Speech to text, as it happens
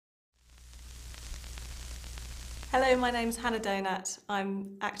Hello, my name's Hannah Donat.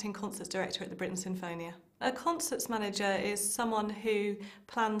 I'm acting concerts director at the Britten Sinfonia. A concerts manager is someone who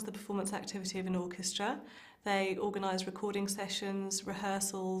plans the performance activity of an orchestra. They organise recording sessions,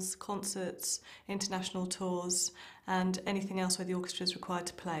 rehearsals, concerts, international tours and anything else where the orchestra is required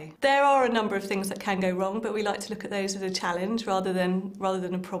to play. There are a number of things that can go wrong, but we like to look at those as a challenge rather than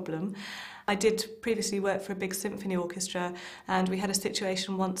a problem. I did previously work for a big symphony orchestra, and we had a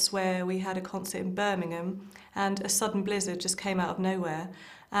situation once where we had a concert in Birmingham and a sudden blizzard just came out of nowhere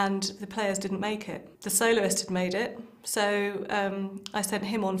and the players didn't make it. The soloist had made it, so I sent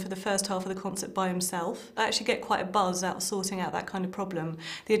him on for the first half of the concert by himself. I actually get quite a buzz out of sorting out that kind of problem.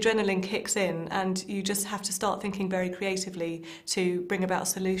 The adrenaline kicks in and you just have to start thinking very creatively to bring about a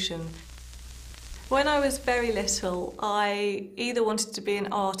solution. When I was very little, I either wanted to be an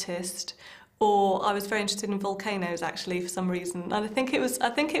artist or I was very interested in volcanoes actually for some reason. And I think it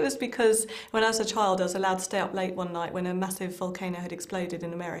was because when I was a child I was allowed to stay up late one night when a massive volcano had exploded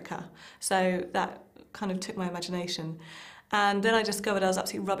in America. So that kind of took my imagination. And then I discovered I was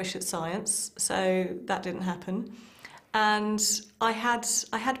absolutely rubbish at science, so that didn't happen. And I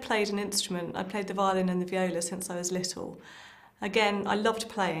had played an instrument. I played the violin and the viola since I was little. Again, I loved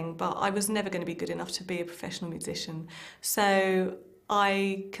playing, but I was never going to be good enough to be a professional musician. So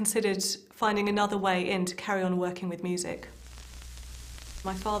I considered finding another way in to carry on working with music.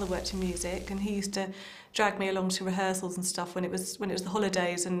 My father worked in music and he used to drag me along to rehearsals and stuff when it was the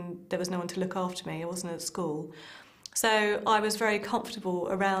holidays and there was no one to look after me. I wasn't at school. So I was very comfortable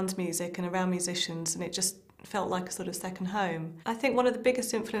around music and around musicians, and it just felt like a sort of second home. I think one of the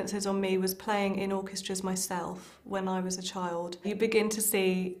biggest influences on me was playing in orchestras myself when I was a child. You begin to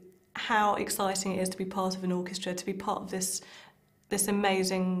see how exciting it is to be part of an orchestra, to be part of this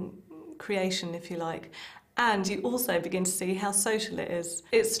amazing creation, if you like. And you also begin to see how social it is.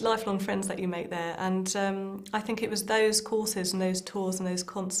 It's lifelong friends that you make there, and I think it was those courses and those tours and those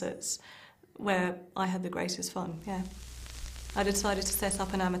concerts where I had the greatest fun, yeah. I decided to set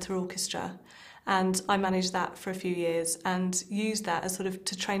up an amateur orchestra, and I managed that for a few years and used that as sort of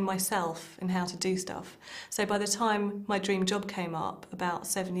to train myself in how to do stuff. So by the time my dream job came up about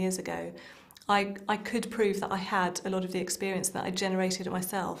 7 years ago, I could prove that I had a lot of the experience that I generated it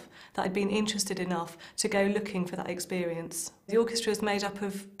myself, that I'd been interested enough to go looking for that experience. The orchestra is made up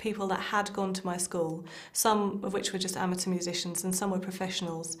of people that had gone to my school, some of which were just amateur musicians and some were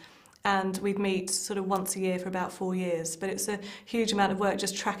professionals. And we'd meet sort of once a year for about 4 years, but it's a huge amount of work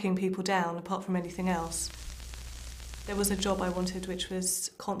just tracking people down apart from anything else. There was a job I wanted which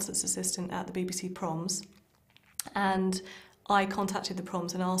was concerts assistant at the BBC Proms, and I contacted the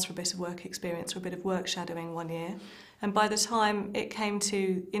Proms and asked for a bit of work experience, or a bit of work shadowing 1 year. And by the time it came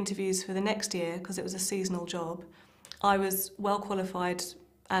to interviews for the next year, because it was a seasonal job, I was well qualified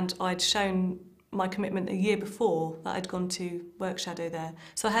and I'd shown my commitment a year before that I'd gone to work shadow there.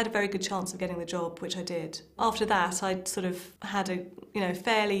 So I had a very good chance of getting the job, which I did. After that, I'd sort of had a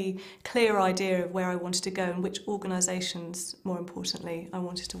fairly clear idea of where I wanted to go and which organisations, more importantly, I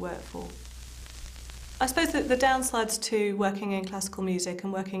wanted to work for. I suppose that the downsides to working in classical music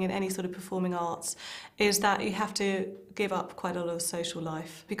and working in any sort of performing arts is that you have to give up quite a lot of social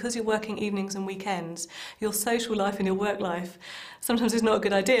life. Because you're working evenings and weekends, your social life and your work life sometimes is not a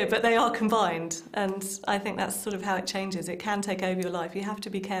good idea, but they are combined. And I think that's sort of how it changes. It can take over your life. You have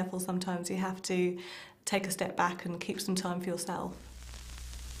to be careful sometimes. You have to take a step back and keep some time for yourself.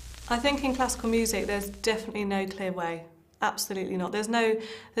 I think in classical music there's definitely no clear way. Absolutely not. There's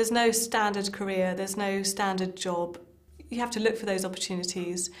no standard career, there's no standard job. You have to look for those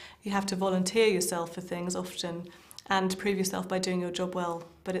opportunities, you have to volunteer yourself for things often and prove yourself by doing your job well,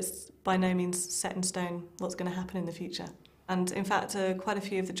 but it's by no means set in stone what's going to happen in the future. And in fact, quite a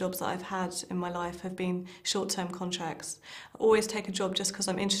few of the jobs that I've had in my life have been short-term contracts. I always take a job just because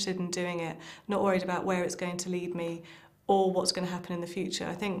I'm interested in doing it, not worried about where it's going to lead me or what's going to happen in the future.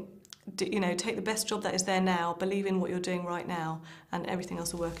 I think, take the best job that is there now, believe in what you're doing right now, and everything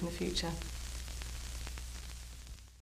else will work in the future.